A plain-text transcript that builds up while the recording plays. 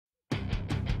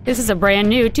This is a brand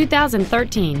new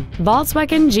 2013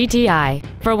 Volkswagen GTI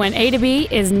for when A to B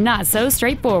is not so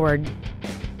straightforward.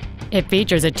 It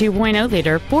features a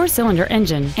 2.0-liter four-cylinder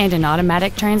engine and an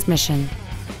automatic transmission.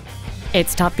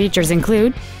 Its top features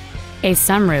include a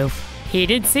sunroof,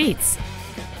 heated seats,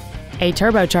 a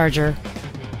turbocharger,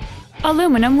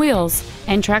 aluminum wheels,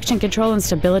 and traction control and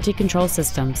stability control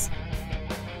systems.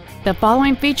 The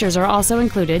following features are also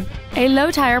included: a low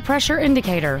tire pressure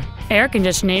indicator, air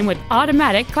conditioning with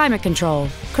automatic climate control,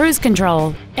 cruise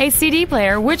control, a CD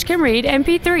player which can read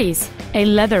MP3s, a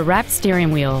leather-wrapped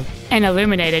steering wheel, an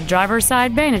illuminated driver's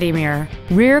side vanity mirror,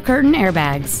 rear curtain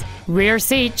airbags, rear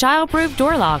seat child-proof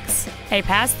door locks, a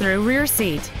pass-through rear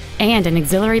seat, and an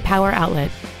auxiliary power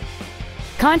outlet.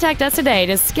 Contact us today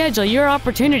to schedule your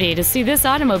opportunity to see this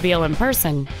automobile in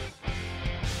person.